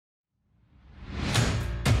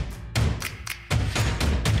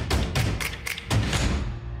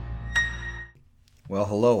Well,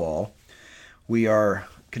 hello all. We are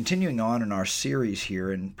continuing on in our series here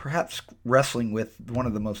and perhaps wrestling with one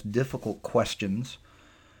of the most difficult questions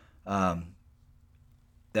that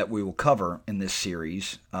we will cover in this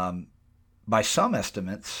series. By some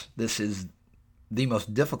estimates, this is the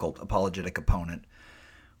most difficult apologetic opponent,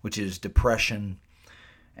 which is depression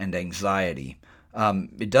and anxiety.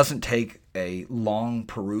 It doesn't take a long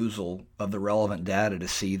perusal of the relevant data to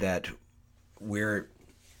see that we're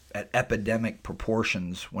at epidemic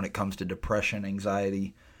proportions when it comes to depression,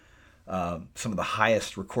 anxiety, some of the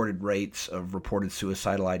highest recorded rates of reported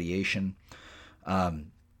suicidal ideation.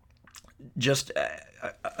 Again,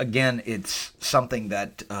 it's something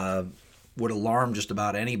that would alarm just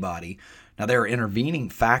about anybody. Now, there are intervening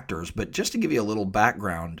factors, but just to give you a little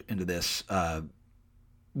background into this,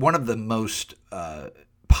 one of the most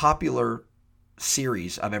popular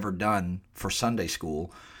series I've ever done for Sunday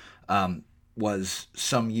school was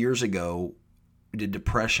some years ago, did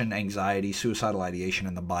depression, anxiety, suicidal ideation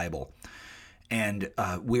in the Bible. And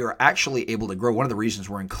we were actually able to grow. One of the reasons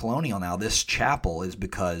we're in Colonial now, this chapel, is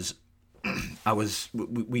because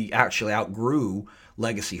we actually outgrew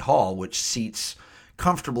Legacy Hall, which seats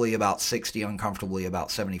comfortably about 60, uncomfortably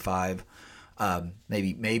about 75,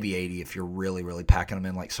 maybe 80 if you're really, really packing them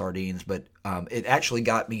in like sardines. But it actually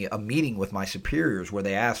got me a meeting with my superiors where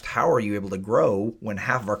they asked, how are you able to grow when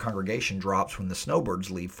half of our congregation drops when the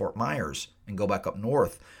snowbirds leave Fort Myers and go back up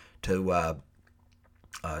north to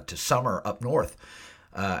summer up north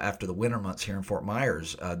after the winter months here in Fort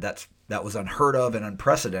Myers? That was unheard of and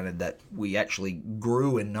unprecedented that we actually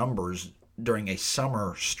grew in numbers during a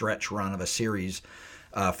summer stretch run of a series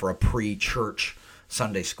for a pre-church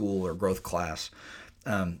Sunday school or growth class.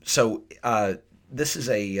 So this is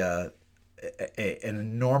an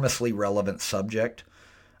enormously relevant subject.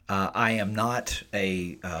 I am not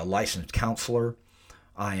a licensed counselor.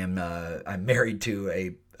 I'm married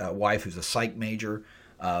to a wife who's a psych major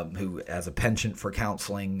who has a penchant for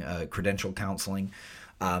counseling, credentialed counseling.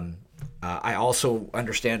 I also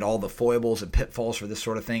understand all the foibles and pitfalls for this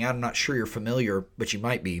sort of thing. I'm not sure you're familiar, but you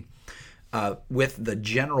might be, with the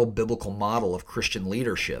general biblical model of Christian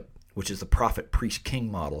leadership, which is the prophet, priest,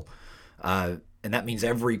 king model. And that means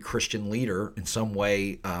every Christian leader in some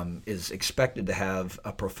way is expected to have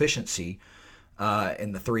a proficiency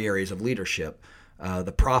in the three areas of leadership.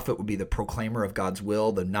 The prophet would be the proclaimer of God's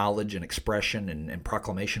will, the knowledge and expression and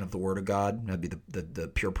proclamation of the word of God. That'd be the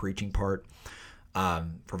pure preaching part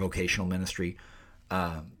for vocational ministry.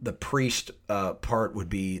 The priest part would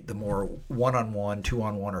be the more one-on-one,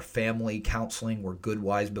 two-on-one, or family counseling, where good,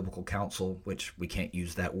 wise biblical counsel, which we can't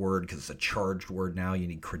use that word because it's a charged word now. You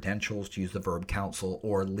need credentials to use the verb counsel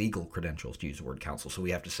or legal credentials to use the word counsel. So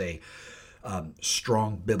we have to say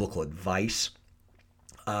strong biblical advice.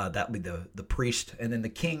 That would be the priest. And then the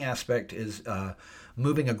king aspect is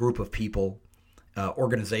moving a group of people,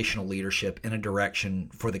 organizational leadership, in a direction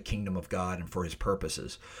for the kingdom of God and for his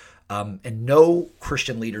purposes. And no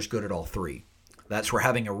Christian leader is good at all three. That's where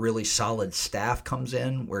having a really solid staff comes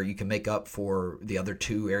in, where you can make up for the other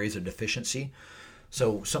two areas of deficiency.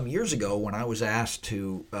 So some years ago, when I was asked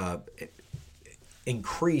to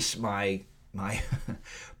increase my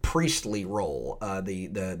priestly role,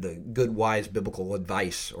 the good, wise biblical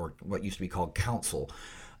advice, or what used to be called counsel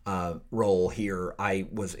role here, I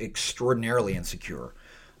was extraordinarily insecure.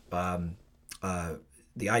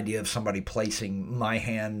 The idea of somebody placing my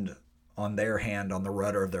hand on their hand on the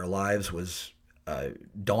rudder of their lives was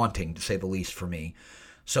daunting, to say the least, for me.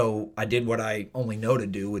 So I did what I only know to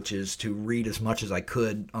do, which is to read as much as I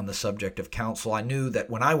could on the subject of counsel. I knew that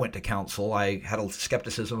when I went to counsel, I had a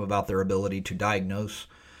skepticism about their ability to diagnose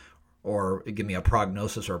or give me a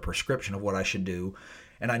prognosis or a prescription of what I should do.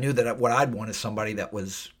 And I knew that what I'd want is somebody that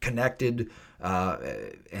was connected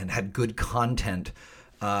and had good content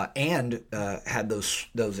and had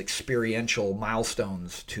those experiential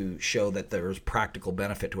milestones to show that there was practical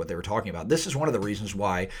benefit to what they were talking about. This is one of the reasons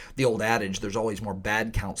why the old adage, there's always more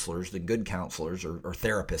bad counselors than good counselors, or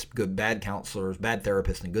therapists, bad counselors, bad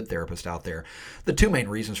therapists than good therapists out there. The two main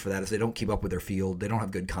reasons for that is they don't keep up with their field, they don't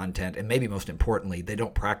have good content, and maybe most importantly, they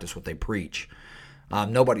don't practice what they preach.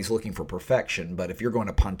 Nobody's looking for perfection, but if you're going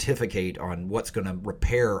to pontificate on what's going to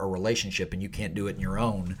repair a relationship and you can't do it in your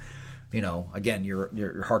own, again,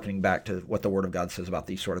 you're hearkening back to what the Word of God says about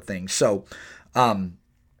these sort of things. So,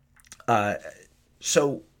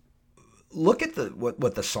 so look at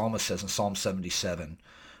what the psalmist says in Psalm 77,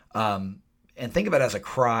 and think of it as a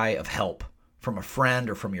cry of help from a friend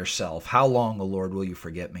or from yourself. How long, O Lord, will you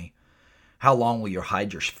forget me? How long will you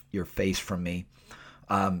hide your face from me?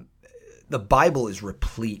 The Bible is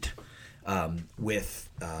replete with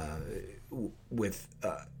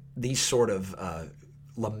these sort of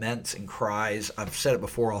laments and cries, I've said it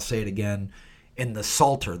before, I'll say it again, in the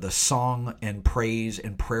Psalter, the song and praise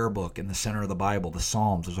and prayer book in the center of the Bible, the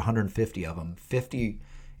Psalms, there's 150 of them. 50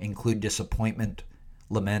 include disappointment,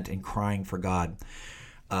 lament, and crying for God.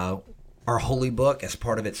 Our holy book, as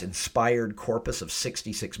part of its inspired corpus of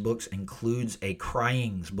 66 books, includes a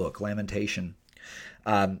cryings book, Lamentation.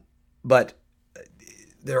 But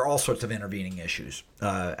there are all sorts of intervening issues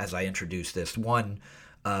as I introduce this. One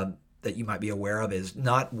that you might be aware of is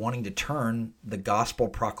not wanting to turn the gospel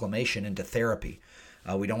proclamation into therapy.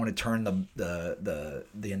 We don't want to turn the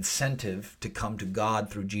incentive to come to God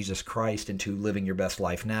through Jesus Christ into living your best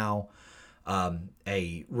life now,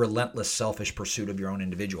 a relentless selfish pursuit of your own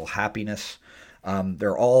individual happiness. There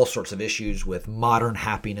are all sorts of issues with modern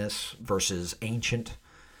happiness versus ancient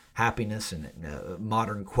happiness, and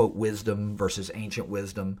modern, quote, wisdom versus ancient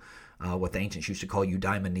wisdom. What the ancients used to call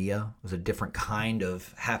eudaimonia was a different kind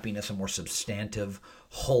of happiness, a more substantive,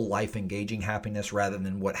 whole life engaging happiness, rather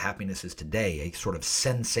than what happiness is today, a sort of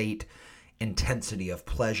sensate intensity of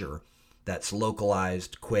pleasure that's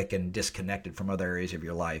localized, quick, and disconnected from other areas of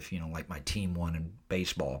your life, like my team won in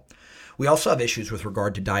baseball. We also have issues with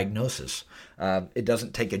regard to diagnosis. It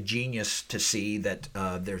doesn't take a genius to see that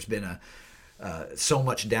there's been so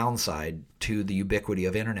much downside to the ubiquity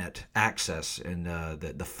of internet access and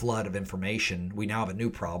the flood of information. We now have a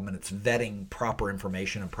new problem, and it's vetting proper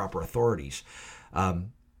information and proper authorities.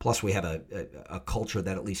 Plus, we have a culture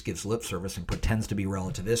that at least gives lip service and pretends to be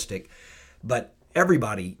relativistic. But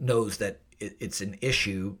everybody knows that it's an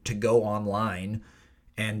issue to go online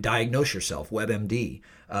and diagnose yourself, WebMD.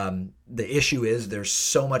 The issue is there's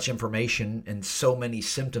so much information and so many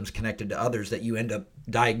symptoms connected to others that you end up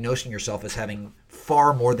diagnosing yourself as having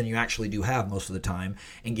far more than you actually do have most of the time,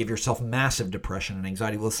 and give yourself massive depression and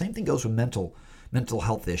anxiety. Well, the same thing goes with mental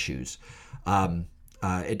health issues.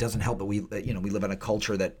 It doesn't help that we live in a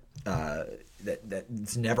culture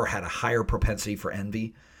that's never had a higher propensity for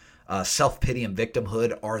envy. Self-pity and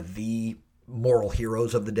victimhood are the moral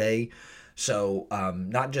heroes of the day. So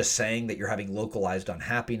not just saying that you're having localized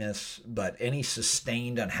unhappiness, but any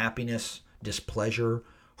sustained unhappiness, displeasure,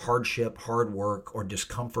 hardship, hard work, or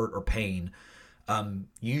discomfort or pain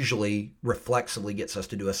usually reflexively gets us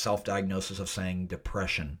to do a self-diagnosis of saying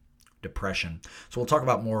depression. So we'll talk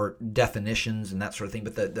about more definitions and that sort of thing.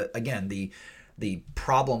 But again, the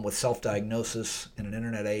problem with self-diagnosis in an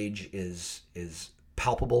internet age is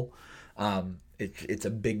palpable. It's a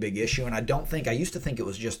big issue, and I used to think it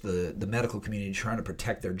was just the medical community trying to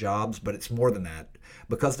protect their jobs, but it's more than that,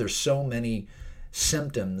 because there's so many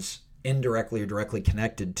symptoms indirectly or directly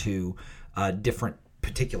connected to different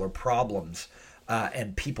particular problems,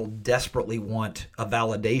 and people desperately want a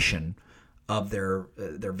validation of their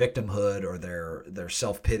victimhood or their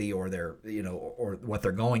self-pity or their or what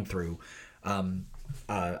they're going through. I'm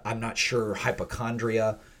not sure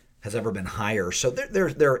hypochondria has ever been higher. So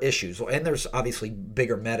there are issues, and there's obviously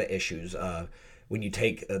bigger meta issues. When you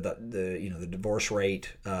take the divorce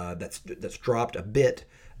rate that's dropped a bit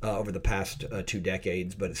over the past 2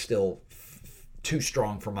 decades, but it's still too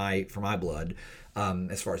strong for my blood.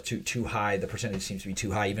 As far as too high, the percentage seems to be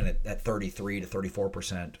too high, even at 33 to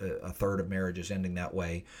 34%, a third of marriages ending that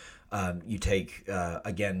way. You take,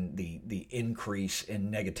 again, the increase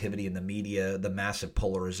in negativity in the media, the massive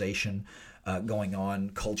polarization going on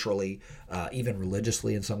culturally, even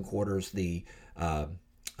religiously in some quarters, the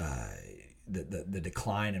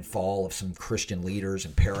decline and fall of some Christian leaders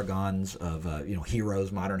and paragons of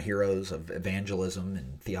heroes, modern heroes of evangelism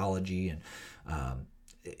and theology, and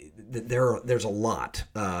there's a lot,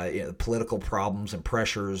 political problems and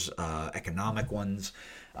pressures, economic ones.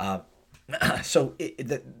 So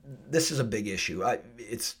this is a big issue.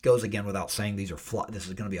 It goes again without saying this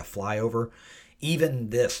is going to be a flyover. Even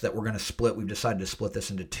this that we're going to split, we've decided to split this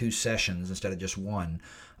into 2 sessions instead of just one.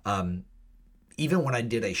 Even when I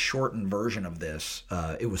did a shortened version of this,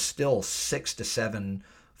 it was still 6 to 7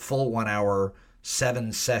 full 1 hour,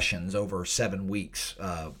 7 sessions over 7 weeks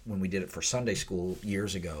when we did it for Sunday school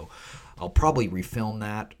years ago. I'll probably refilm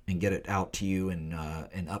that and get it out to you and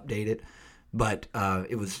update it. But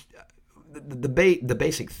it was the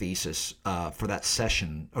basic thesis for that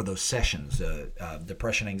session, or those sessions,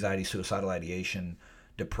 depression, anxiety, suicidal ideation,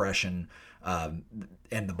 depression,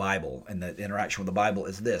 and the Bible, and the interaction with the Bible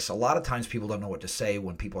is this. A lot of times people don't know what to say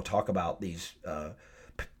when people talk about these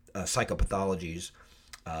psychopathologies,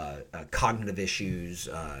 cognitive issues,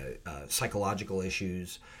 psychological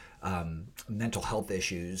issues, mental health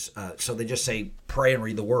issues. So they just say, pray and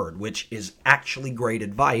read the Word, which is actually great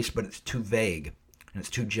advice, but it's too vague and it's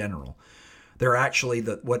too general. There are actually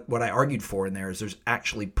what I argued for in there is there's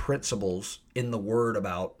actually principles in the Word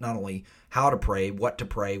about not only how to pray, what to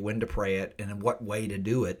pray, when to pray it, and in what way to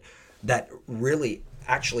do it, that really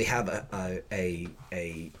actually have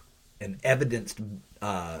an evidenced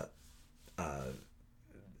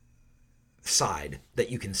side,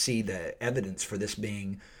 that you can see the evidence for this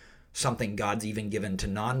being something God's even given to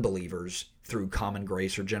non-believers through common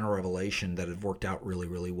grace or general revelation that have worked out really,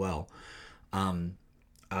 really well.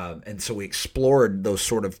 And so we explored those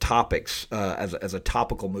sort of topics as a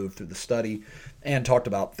topical move through the study, and talked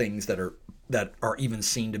about things that are even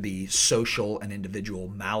seen to be social and individual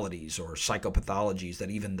maladies or psychopathologies that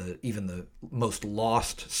even the most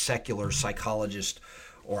lost secular psychologist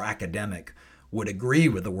or academic would agree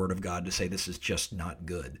with the Word of God to say this is just not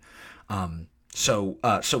good. So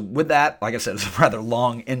with that, like I said, it's a rather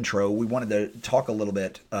long intro. We wanted to talk a little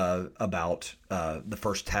bit about the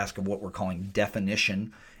first task of what we're calling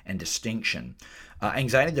definition and distinction.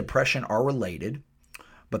 Anxiety and depression are related,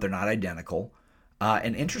 but they're not identical.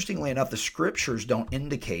 And interestingly enough, the scriptures don't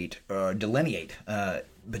delineate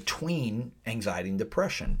between anxiety and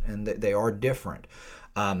depression, and they are different.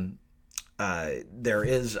 There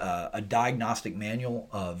is a diagnostic manual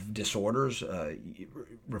of disorders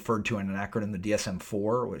referred to in an acronym, the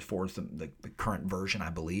DSM-4, which is the current version, I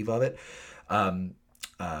believe, of it.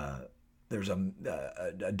 There's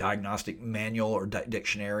a diagnostic manual or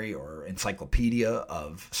dictionary or encyclopedia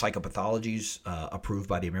of psychopathologies approved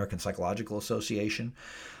by the American Psychological Association.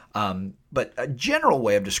 But a general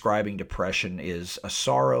way of describing depression is a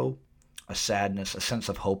sorrow, a sadness, a sense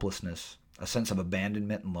of hopelessness, a sense of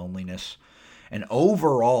abandonment and loneliness, an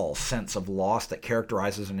overall sense of loss that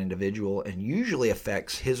characterizes an individual and usually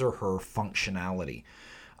affects his or her functionality.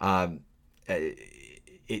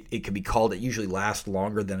 It could be called, it usually lasts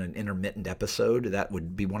longer than an intermittent episode. That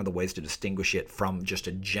would be one of the ways to distinguish it from just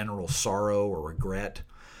a general sorrow or regret.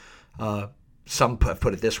 Some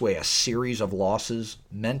put it this way: a series of losses,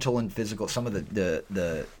 mental and physical. Some of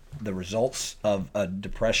the results of a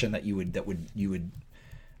depression that you would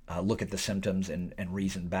look at the symptoms and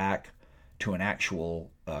reason back to an actual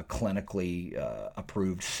clinically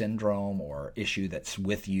approved syndrome or issue that's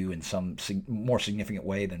with you in some more significant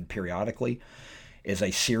way than periodically, is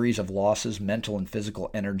a series of losses. Mental and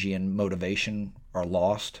physical energy and motivation are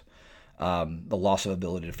lost. The loss of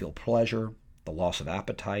ability to feel pleasure, the loss of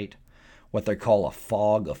appetite, what they call a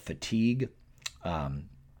fog of fatigue.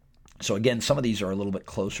 So again, some of these are a little bit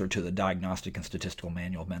closer to the Diagnostic and Statistical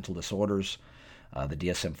Manual of Mental Disorders, the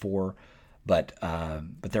DSM-4, but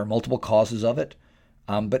there are multiple causes of it.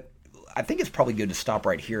 But I think it's probably good to stop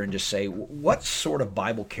right here and just say, what sort of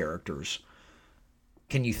Bible characters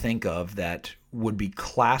can you think of that would be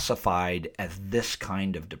classified as this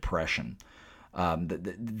kind of depression?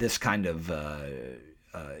 This kind of,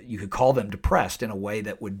 you could call them depressed in a way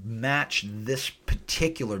that would match this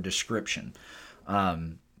particular description. How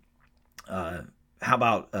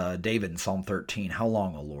about David in Psalm 13? How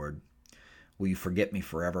long, O Lord, will you forget me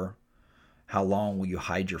forever? How long will you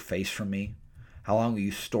hide your face from me? How long will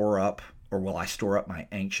you will I store up my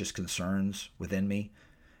anxious concerns within me?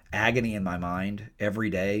 Agony in my mind every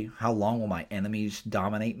day. How long will my enemies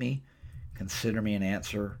dominate me? Consider me an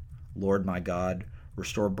answer, Lord my God.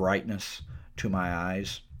 Restore brightness to my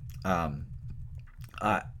eyes.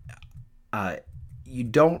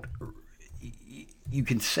 You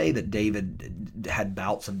can say that David had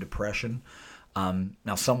bouts of depression.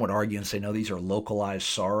 Now, some would argue and say, no, these are localized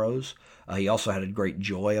sorrows. He also had a great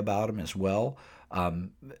joy about him as well.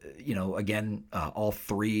 Again, all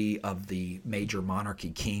three of the major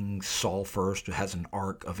monarchy kings, Saul first, who has an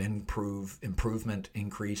arc of improvement,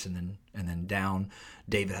 increase, and then down.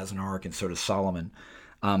 David has an arc, and so does Solomon.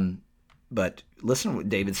 But listen to what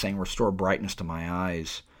David's saying: restore brightness to my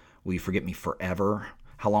eyes. Will you forget me forever?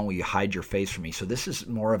 How long will you hide your face from me? So this is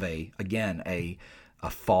more of a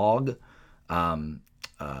fog, a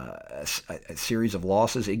series of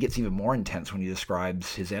losses. It gets even more intense when he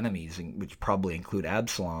describes his enemies, which probably include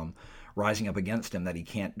Absalom, rising up against him, that he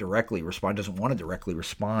can't directly respond, doesn't want to directly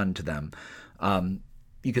respond to them.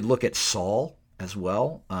 You could look at Saul as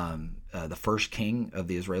well, the first king of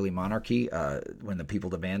the Israeli monarchy, when the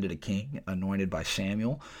people demanded a king anointed by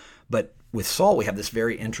Samuel. But with Saul, we have this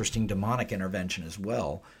very interesting demonic intervention as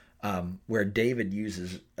well, where David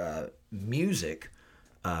uses music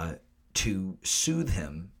to soothe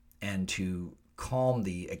him and to calm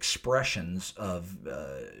the expressions of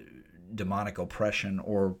demonic oppression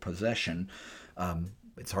or possession.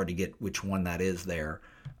 It's hard to get which one that is there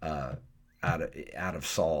out of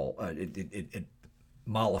Saul. It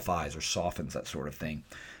mollifies or softens that sort of thing.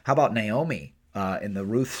 How about Naomi in the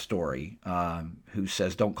Ruth story, who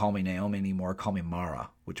says, "Don't call me Naomi anymore, call me Mara,"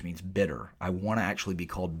 which means bitter. I want to actually be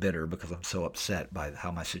called bitter because I'm so upset by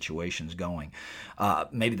how my situation's going.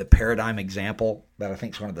 Maybe the paradigm example that I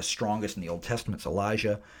think is one of the strongest in the Old Testament is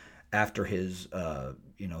Elijah, after his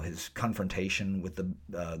his confrontation with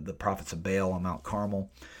the prophets of Baal on Mount Carmel.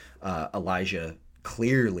 Elijah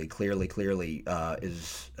clearly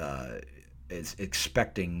is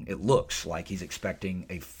expecting. It looks like he's expecting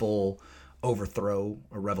a full overthrow,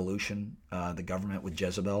 a revolution, the government with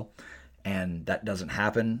Jezebel, and that doesn't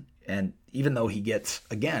happen. And even though he gets,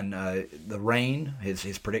 again, the rain,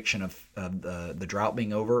 his prediction of the drought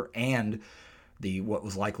being over, and what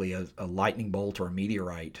was likely a lightning bolt or a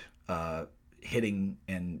meteorite hitting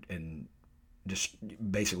and just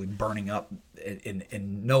basically burning up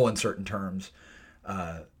in no uncertain terms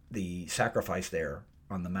the sacrifice there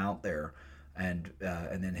on the mount there, and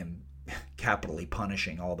then him capitally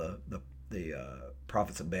punishing all the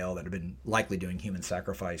prophets of Baal that have been likely doing human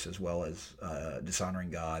sacrifice as well as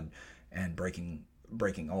dishonoring God and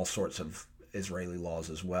breaking all sorts of Israeli laws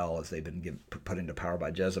as well as they've been put into power by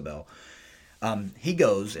Jezebel. He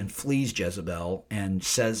goes and flees Jezebel and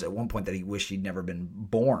says at one point that he wished he'd never been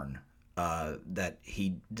born, that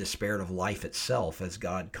he despaired of life itself as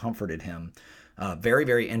God comforted him. Very,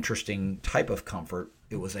 very interesting type of comfort.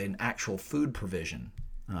 It was an actual food provision,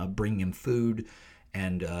 bringing him food.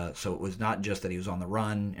 And so it was not just that he was on the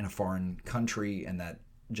run in a foreign country and that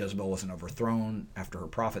Jezebel wasn't overthrown after her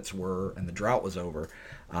prophets were and the drought was over.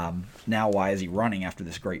 Now why is he running after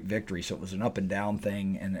this great victory? So it was an up and down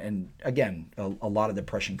thing. And again, a lot of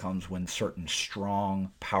depression comes when certain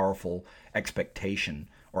strong, powerful expectation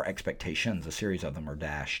or expectations, a series of them, are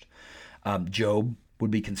dashed. Job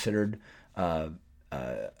would be considered a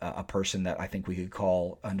person that I think we could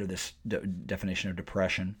call under this definition of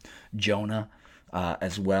depression. Jonah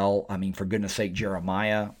as well. I mean, for goodness sake,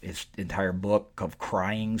 Jeremiah, his entire book of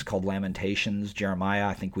cryings called Lamentations. Jeremiah,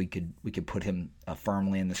 I think we could put him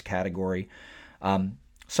firmly in this category. Some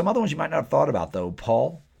other ones you might not have thought about, though.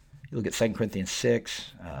 Paul, you look at 2 Corinthians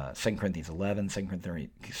 6, 2 Corinthians 11, 2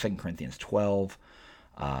 Corinthians 12.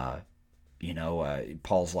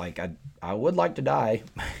 Paul's like, I would like to die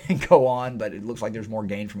and go on, but it looks like there's more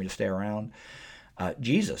gain for me to stay around.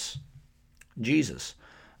 Jesus.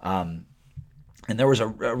 And there was a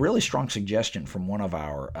really strong suggestion from one of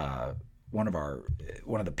the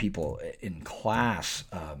people in class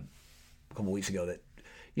a couple weeks ago that,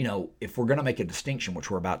 if we're going to make a distinction, which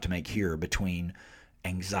we're about to make here, between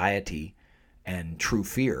anxiety and true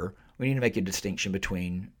fear, we need to make a distinction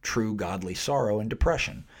between true godly sorrow and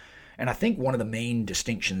depression. And I think one of the main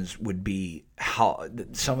distinctions would be how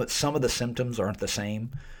some of the symptoms aren't the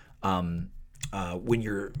same. When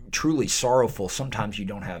you're truly sorrowful, sometimes you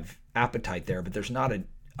don't have appetite there, but there's not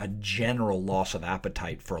a general loss of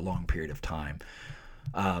appetite for a long period of time.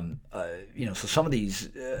 So some of these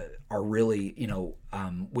are really,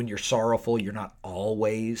 when you're sorrowful, you're not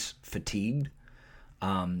always fatigued.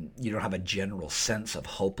 You don't have a general sense of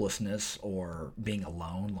hopelessness or being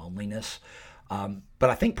alone, loneliness. But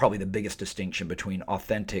I think probably the biggest distinction between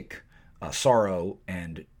authentic sorrow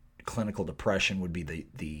and clinical depression would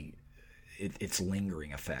be its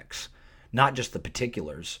lingering effects, not just the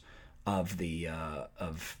particulars of the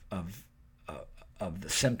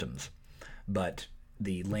symptoms, but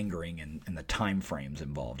the lingering and the time frames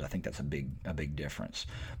involved. I think that's a big difference.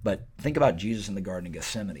 But think about Jesus in the Garden of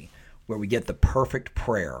Gethsemane, where we get the perfect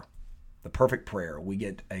prayer. We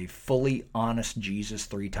get a fully honest Jesus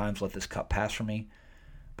 3 times, "Let this cup pass from me,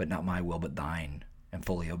 but not my will, but thine," and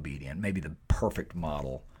fully obedient. Maybe the perfect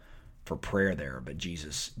model for prayer there, but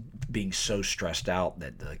Jesus being so stressed out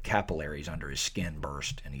that the capillaries under his skin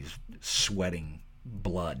burst and he's sweating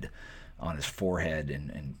blood on his forehead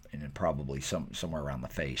and probably somewhere around the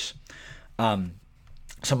face.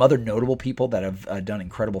 Some other notable people that have done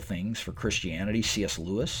incredible things for Christianity: C.S.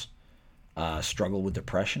 Lewis struggled with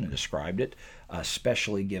depression and described it,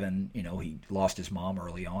 especially given, he lost his mom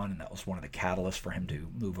early on, and that was one of the catalysts for him to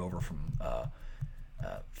move over from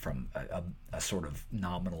a sort of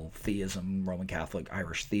nominal theism, Roman Catholic,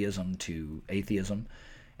 Irish theism, to atheism,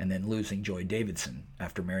 and then losing Joy Davidson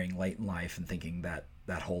after marrying late in life and thinking that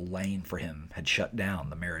whole lane for him had shut down,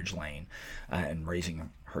 the marriage lane, and raising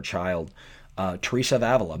her child. Teresa of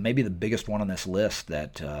Avila, maybe the biggest one on this list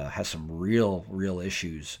that has some real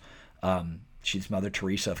issues. She's Mother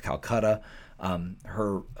Teresa of Calcutta.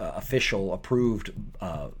 Her official approved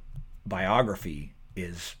biography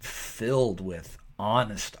is filled with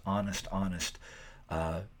honest,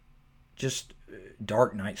 just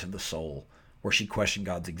dark nights of the soul, where she questioned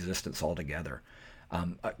God's existence altogether.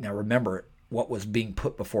 Now remember, what was being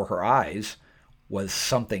put before her eyes was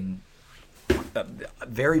something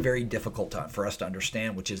very, very difficult for us to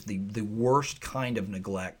understand, which is the worst kind of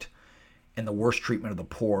neglect and the worst treatment of the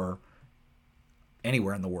poor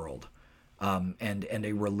anywhere in the world, and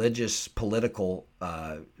a religious political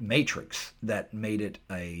matrix that made it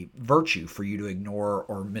a virtue for you to ignore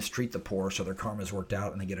or mistreat the poor so their karma's worked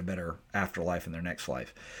out and they get a better afterlife in their next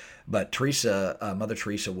life. But Mother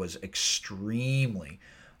Teresa was extremely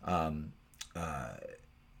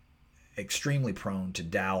prone to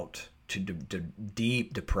doubt, to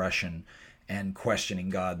deep depression, and questioning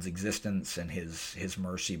God's existence and his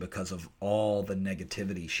mercy because of all the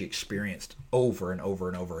negativity she experienced over and over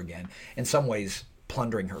and over again, in some ways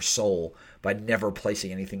plundering her soul by never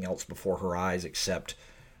placing anything else before her eyes except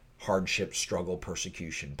hardship, struggle,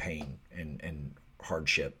 persecution, pain, and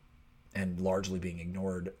hardship, and largely being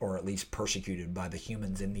ignored or at least persecuted by the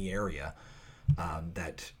humans in the area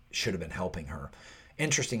that should have been helping her.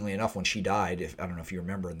 Interestingly enough, when she died, I don't know if you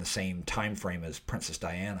remember, in the same time frame as Princess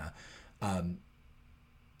Diana,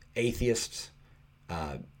 atheists,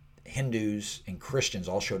 Hindus, and Christians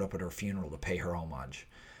all showed up at her funeral to pay her homage.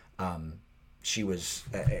 She was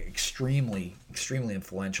extremely, extremely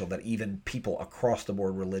influential, that even people across the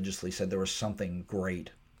board religiously said there was something great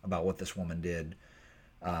about what this woman did.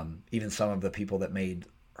 Even some of the people that made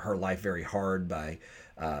her life very hard by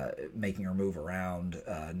making her move around,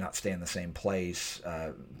 not stay in the same place,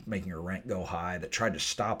 making her rank go high, that tried to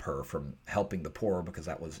stop her from helping the poor because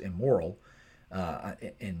that was immoral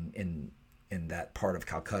in that part of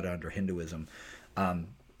Calcutta under Hinduism,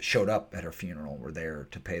 showed up at her funeral, were there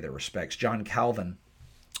to pay their respects. John Calvin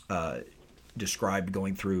described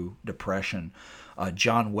going through depression.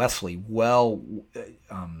 John Wesley well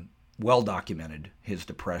documented his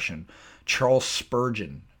depression. Charles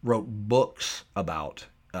Spurgeon wrote books about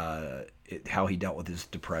how he dealt with his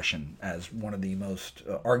depression as one of the most,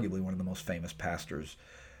 arguably one of the most famous pastors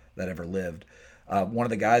that ever lived. One of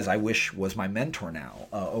the guys I wish was my mentor now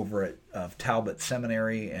over at Talbot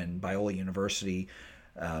Seminary and Biola University,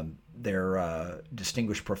 their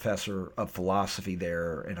distinguished professor of philosophy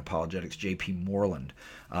there in apologetics, J.P. Moreland,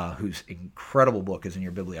 whose incredible book is in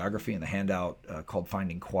your bibliography in the handout called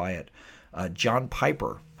Finding Quiet. John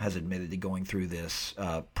Piper has admitted to going through this,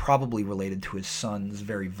 probably related to his son's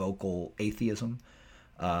very vocal atheism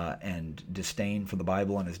and disdain for the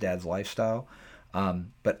Bible and his dad's lifestyle.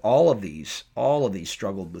 But all of these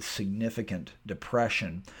struggled with significant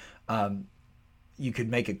depression. You could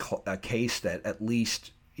make a case that at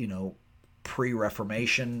least,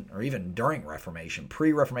 pre-Reformation or even during Reformation,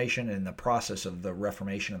 pre-Reformation and the process of the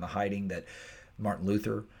Reformation and the hiding, that Martin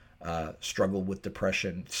Luther struggled with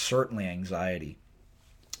depression, certainly anxiety.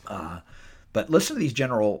 But listen to these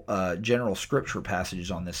general scripture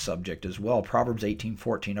passages on this subject as well. Proverbs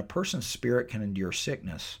 18:14, a person's spirit can endure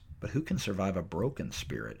sickness, but who can survive a broken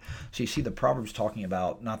spirit? So you see the Proverbs talking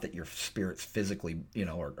about not that your spirit's physically,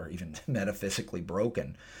 or even metaphysically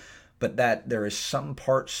broken, but that there is some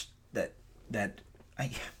parts that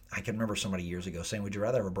I can remember somebody years ago saying, would you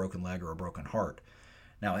rather have a broken leg or a broken heart?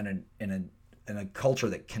 Now, in a culture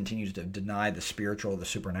that continues to deny the spiritual or the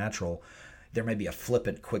supernatural, there may be a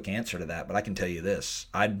flippant, quick answer to that, but I can tell you this: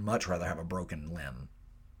 I'd much rather have a broken limb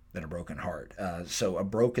than a broken heart. So a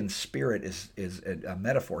broken spirit is a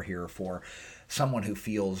metaphor here for someone who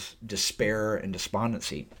feels despair and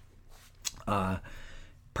despondency.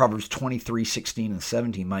 Proverbs 23:16 and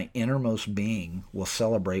 17, my innermost being will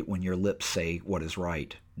celebrate when your lips say what is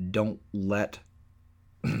right. Don't let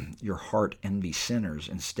your heart envy sinners.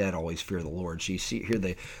 Instead, always fear the Lord. So you see here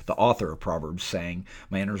the author of Proverbs saying,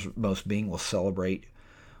 my innermost being will celebrate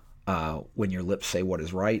when your lips say what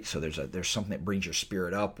is right. So there's something that brings your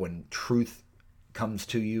spirit up when truth comes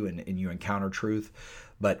to you and you encounter truth.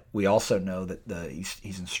 But we also know that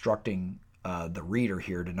he's instructing the reader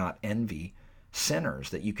here to not envy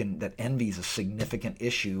sinners. That envy is a significant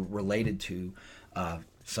issue related to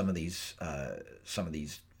some of these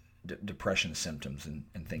depression symptoms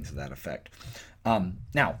and things of that effect.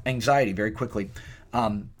 Now, anxiety, very quickly.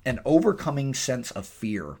 An overcoming sense of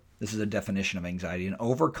fear. This is a definition of anxiety: an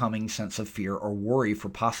overcoming sense of fear or worry for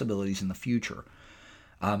possibilities in the future.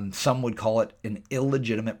 Some would call it an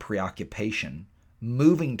illegitimate preoccupation,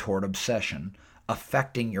 moving toward obsession,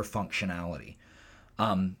 affecting your functionality.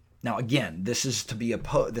 Now, again, this is to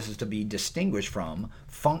be distinguished from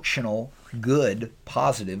functional, good,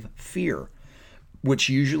 positive fear, which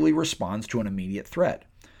usually responds to an immediate threat.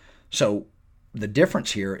 So the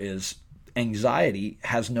difference here is anxiety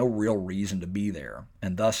has no real reason to be there,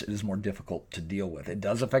 and thus it is more difficult to deal with. It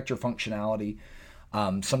does affect your functionality.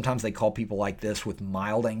 Sometimes they call people like this with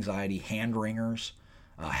mild anxiety hand wringers,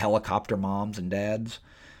 helicopter moms and dads.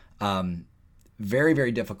 Very,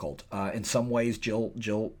 very difficult. In some ways,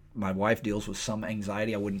 Jill, my wife, deals with some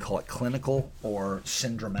anxiety. I wouldn't call it clinical or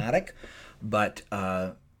syndromatic, but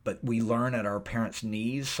we learn at our parents'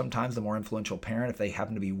 knees. Sometimes the more influential parent, if they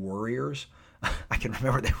happen to be worriers, I can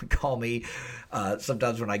remember they would call me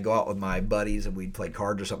sometimes when I go out with my buddies and we'd play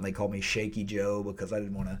cards or something. They called me Shaky Joe because I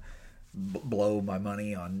didn't want to blow my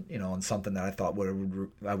money on on something that I thought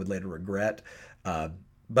I would later regret.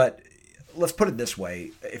 But let's put it this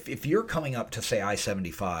way: if you're coming up to say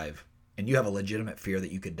I-75 and you have a legitimate fear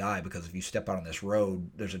that you could die because if you step out on this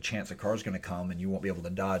road, there's a chance a car's going to come and you won't be able to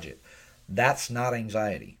dodge it. That's not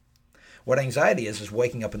anxiety. What anxiety is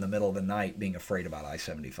waking up in the middle of the night being afraid about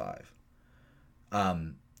I-75.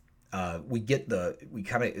 A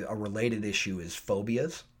related issue is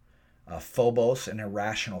phobias. Phobos, an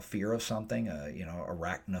irrational fear of something,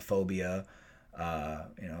 arachnophobia,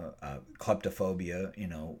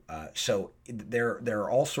 kleptophobia, so there are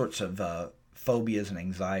all sorts of phobias and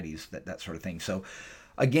anxieties, that sort of thing. So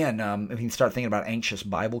again, if you start thinking about anxious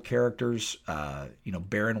Bible characters,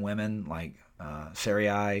 barren women like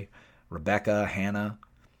Sarai, Rebecca, Hannah,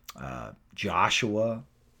 Joshua.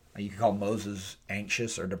 You can call Moses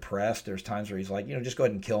anxious or depressed. There's times where he's like, just go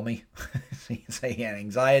ahead and kill me. So you can say he had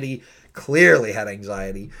anxiety, clearly had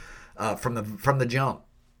anxiety from the jump.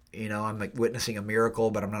 I'm like witnessing a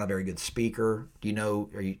miracle, but I'm not a very good speaker.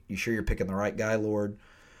 Are you sure you're picking the right guy, Lord?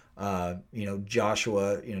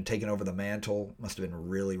 Joshua, taking over the mantle must have been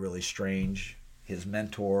really, really strange. His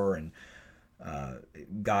mentor and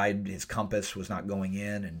guide, his compass was not going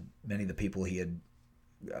in, and many of the people he had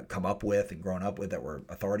come up with and grown up with that were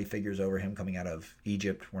authority figures over him coming out of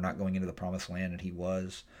Egypt were not going into the promised land, and he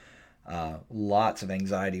was. Lots of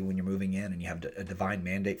anxiety when you're moving in and you have a divine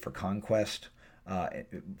mandate for conquest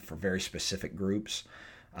for very specific groups.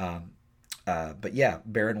 But yeah,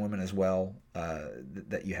 barren women as well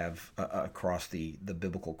that you have across the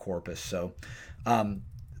biblical corpus. So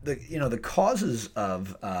the causes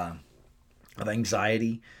of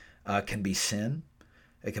anxiety can be sin.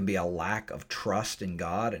 It can be a lack of trust in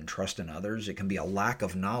God and trust in others. It can be a lack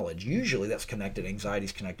of knowledge. Usually that's connected, anxiety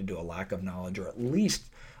is connected to a lack of knowledge, or at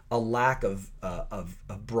least a lack of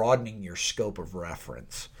broadening your scope of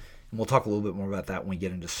reference. And we'll talk a little bit more about that when we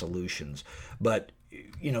get into solutions. But,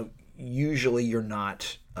 usually you're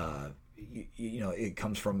not, it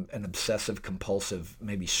comes from an obsessive compulsive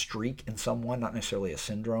maybe streak in someone, not necessarily a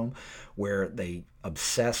syndrome, where they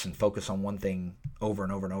obsess and focus on one thing over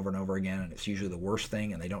and over and over and over again, and it's usually the worst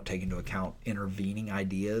thing, and they don't take into account intervening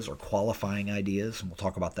ideas or qualifying ideas, and we'll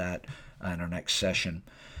talk about that in our next session.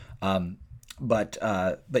 But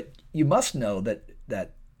you must know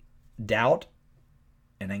that doubt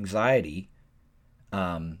and anxiety,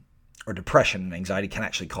 or depression and anxiety, can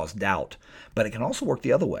actually cause doubt, but it can also work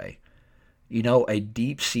the other way. A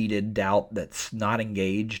deep-seated doubt that's not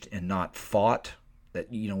engaged and not fought. That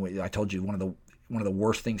I told you one of the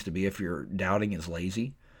worst things to be if you're doubting is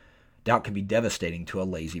lazy. Doubt can be devastating to a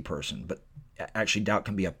lazy person, but actually doubt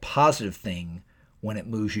can be a positive thing when it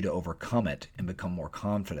moves you to overcome it and become more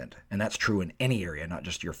confident. And that's true in any area, not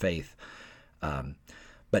just your faith.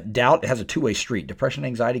 But doubt has a two-way street. Depression and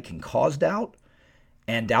anxiety can cause doubt,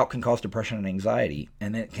 and doubt can cause depression and anxiety.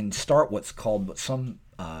 And it can start what some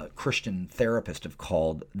Christian therapists have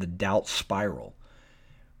called the doubt spiral,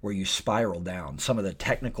 where you spiral down. One of the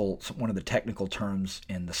technical terms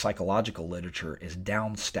in the psychological literature is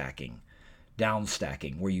downstacking,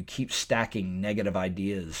 where you keep stacking negative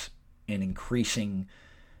ideas in increasing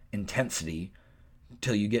intensity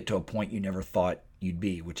till you get to a point you never thought you'd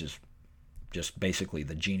be, which is just basically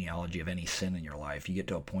the genealogy of any sin in your life. You get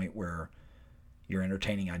to a point where you're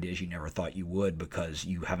entertaining ideas you never thought you would because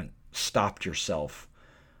you haven't stopped yourself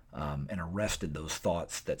and arrested those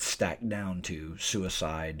thoughts that stack down to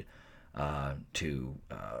suicide, to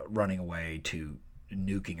running away, to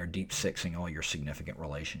nuking or deep sixing all your significant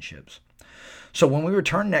relationships. So when we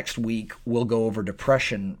return next week, we'll go over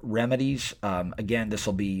depression remedies. Again, this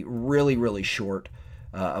will be really, really short,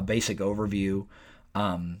 a basic overview.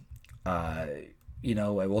 We'll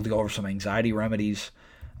go over some anxiety remedies,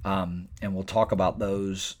 and we'll talk about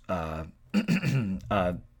those.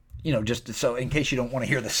 Just so in case you don't want to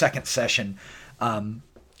hear the second session,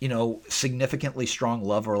 significantly strong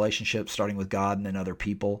love relationships, starting with God and then other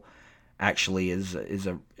people, actually is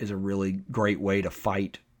a really great way to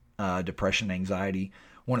fight depression and anxiety.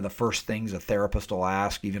 One of the first things a therapist will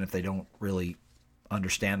ask, even if they don't really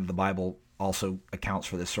understand the Bible also accounts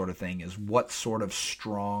for this sort of thing, is what sort of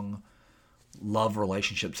strong love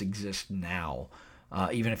relationships exist now,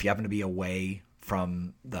 even if you happen to be away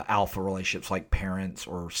from the alpha relationships like parents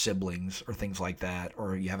or siblings or things like that,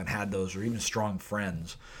 or you haven't had those, or even strong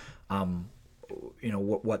friends.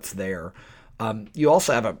 what's there. You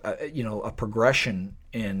also have a progression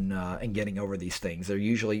in getting over these things. They're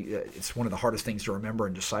usually it's one of the hardest things to remember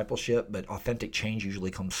in discipleship, but authentic change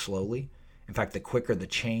usually comes slowly. In fact, the quicker the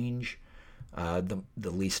change, the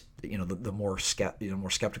least the more more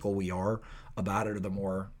skeptical we are about it, or the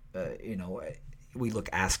more we look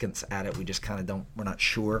askance at it. We just kind of we're not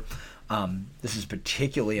sure. This is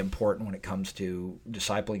particularly important when it comes to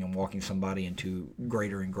discipling and walking somebody into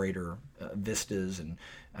greater and greater vistas and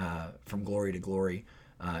from glory to glory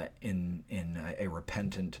in a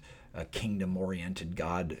repentant, kingdom-oriented,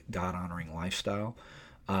 God-honoring lifestyle.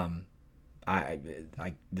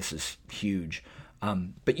 This is huge.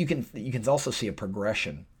 But you can also see a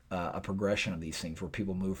progression of these things where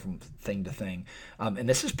people move from thing to thing. And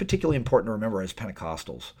this is particularly important to remember as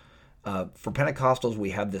Pentecostals. For Pentecostals,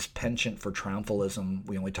 we have this penchant for triumphalism.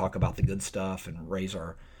 We only talk about the good stuff and raise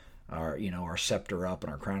our scepter up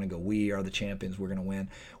and our crown and go, we are the champions, we're going to win.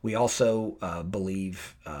 We also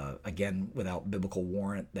believe, again, without biblical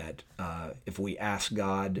warrant, that if we ask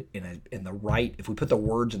God if we put the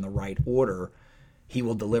words in the right order, He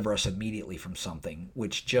will deliver us immediately from something,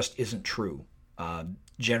 which just isn't true.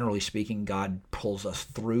 Generally speaking, God pulls us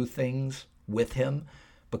through things with Him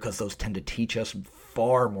because those tend to teach us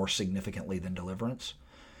far more significantly than deliverance.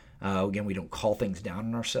 Again, we don't call things down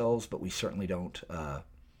on ourselves, but we certainly don't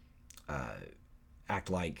act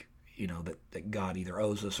like that God either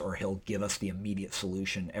owes us or He'll give us the immediate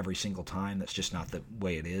solution every single time. That's just not the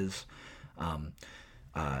way it is.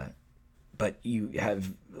 But you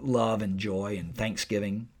have love and joy and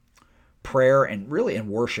thanksgiving, prayer, and really in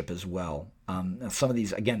worship as well. Now some of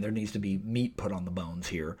these, again, there needs to be meat put on the bones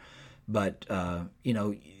here. But,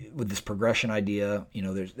 with this progression idea,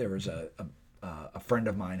 there was a friend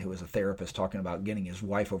of mine who was a therapist talking about getting his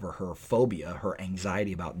wife over her phobia, her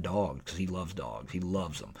anxiety about dogs, because he loves dogs. He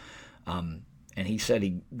loves them. And he said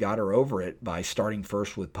he got her over it by starting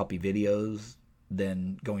first with puppy videos,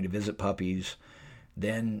 then going to visit puppies,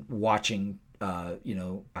 then watching, I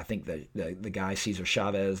think the guy Cesar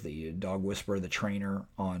Chavez, the dog whisperer, the trainer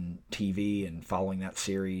on TV, and following that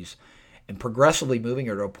series, and progressively moving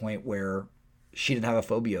her to a point where she didn't have a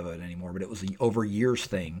phobia of it anymore, but it was an over years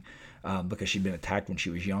thing because she'd been attacked when she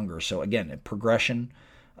was younger. So again, a progression,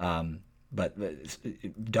 but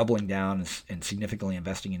doubling down and significantly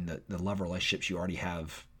investing in the love relationships you already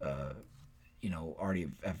have,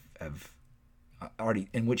 already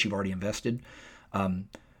in which you've already invested.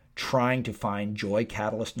 Trying to find joy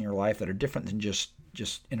catalysts in your life that are different than just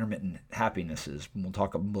intermittent happinesses. And we'll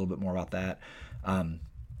talk a little bit more about that.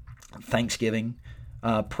 Thanksgiving,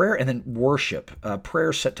 prayer, and then worship.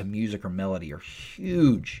 Prayers set to music or melody are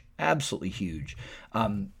huge, absolutely huge.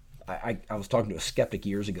 I was talking to a skeptic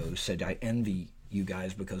years ago who said, I envy you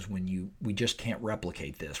guys because we just can't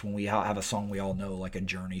replicate this. When we have a song we all know, like a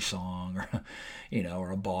Journey song or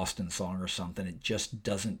or a Boston song or something, it just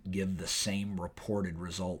doesn't give the same reported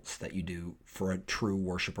results that you do for a true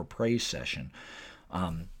worship or praise session.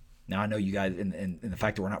 Now, I know you guys, and the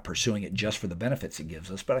fact that we're not pursuing it just for the benefits it gives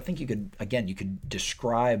us, but I think you could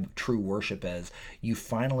describe true worship as you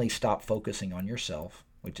finally stop focusing on yourself,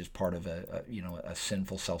 which is part of a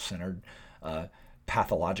sinful, self-centered,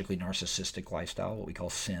 pathologically narcissistic lifestyle, what we call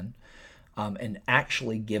sin, and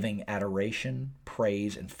actually giving adoration,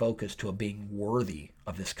 praise, and focus to a being worthy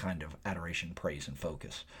of this kind of adoration, praise, and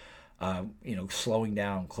focus. Slowing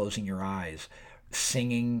down, closing your eyes,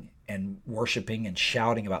 singing and worshiping and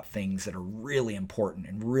shouting about things that are really important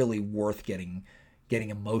and really worth getting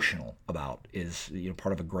emotional about is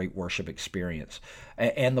part of a great worship experience.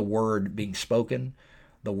 And the word being spoken,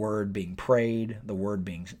 the word being prayed, the word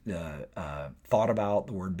being thought about,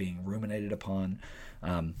 the word being ruminated upon.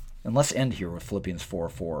 And let's end here with Philippians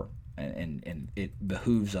 4:4, and it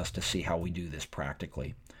behooves us to see how we do this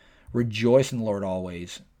practically. Rejoice in the Lord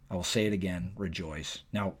always. I will say it again, rejoice.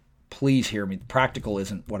 Now, please hear me. Practical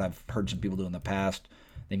isn't what I've heard some people do in the past.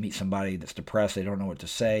 They meet somebody that's depressed. They don't know what to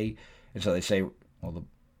say. And so they say, well, the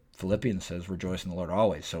Philippians says, rejoice in the Lord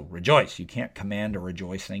always. So rejoice. You can't command a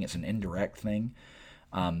rejoice thing. It's an indirect thing.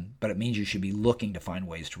 But it means you should be looking to find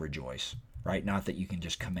ways to rejoice, right? Not that you can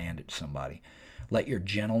just command it to somebody. Let your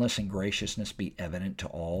gentleness and graciousness be evident to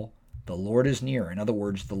all. The Lord is near. In other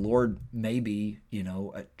words, the Lord may be,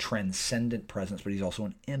 a transcendent presence, but He's also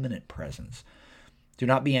an immanent presence. Do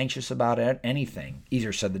not be anxious about anything.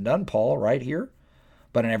 Easier said than done, Paul, right here.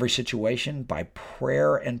 But in every situation, by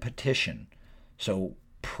prayer and petition. So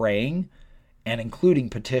praying and including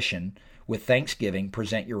petition with thanksgiving,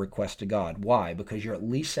 present your request to God. Why? Because you're at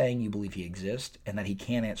least saying you believe He exists and that He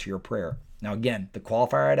can answer your prayer. Now again, the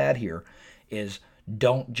qualifier I'd add here is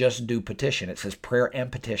Don't just do petition. It says prayer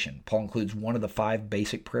and petition. Paul includes one of the 5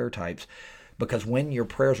 basic prayer types because when your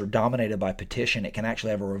prayers are dominated by petition, it can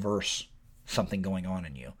actually have a reverse something going on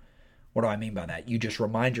in you. What do I mean by that? You just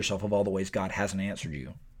remind yourself of all the ways God hasn't answered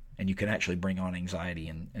you, and you can actually bring on anxiety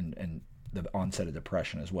and the onset of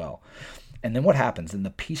depression as well. And then what happens? In the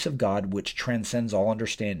peace of God, which transcends all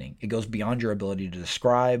understanding, it goes beyond your ability to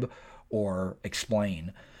describe or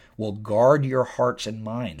explain, will guard your hearts and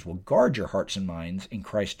minds, in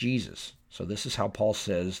Christ Jesus. So this is how Paul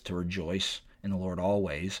says to rejoice in the Lord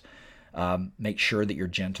always. Make sure that you're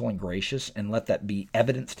gentle and gracious, and let that be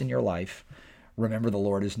evidenced in your life. Remember the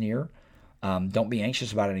Lord is near. Don't be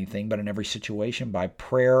anxious about anything, but in every situation, by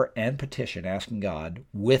prayer and petition, asking God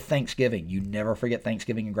with thanksgiving. You never forget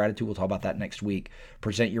thanksgiving and gratitude. We'll talk about that next week.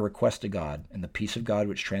 Present your request to God, and the peace of God,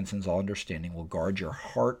 which transcends all understanding, will guard your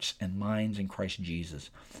hearts and minds in Christ Jesus.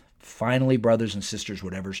 Finally, brothers and sisters,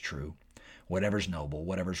 whatever's true, whatever's noble,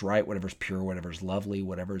 whatever's right, whatever's pure, whatever's lovely,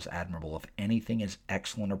 whatever's admirable, if anything is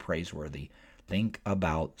excellent or praiseworthy, think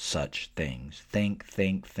about such things. Think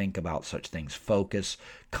about such things. Focus,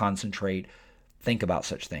 concentrate, think about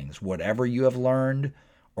such things. Whatever you have learned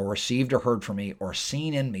or received or heard from me or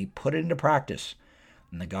seen in me, put it into practice,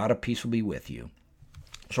 and the God of peace will be with you.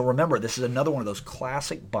 So remember, this is another one of those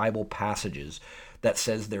classic Bible passages that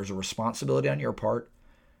says there's a responsibility on your part.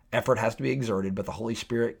 Effort has to be exerted, but the Holy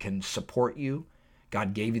Spirit can support you.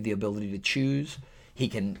 God gave you the ability to choose. He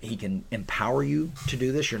can empower you to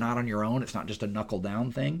do this. You're not on your own. It's not just a knuckle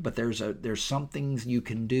down thing, but there's some things you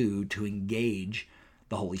can do to engage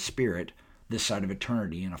the Holy Spirit this side of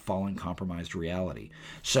eternity in a fallen, compromised reality.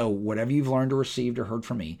 So whatever you've learned or received or heard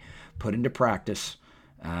from me, put into practice,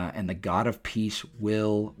 and the God of peace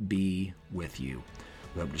will be with you.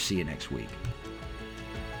 We hope to see you next week.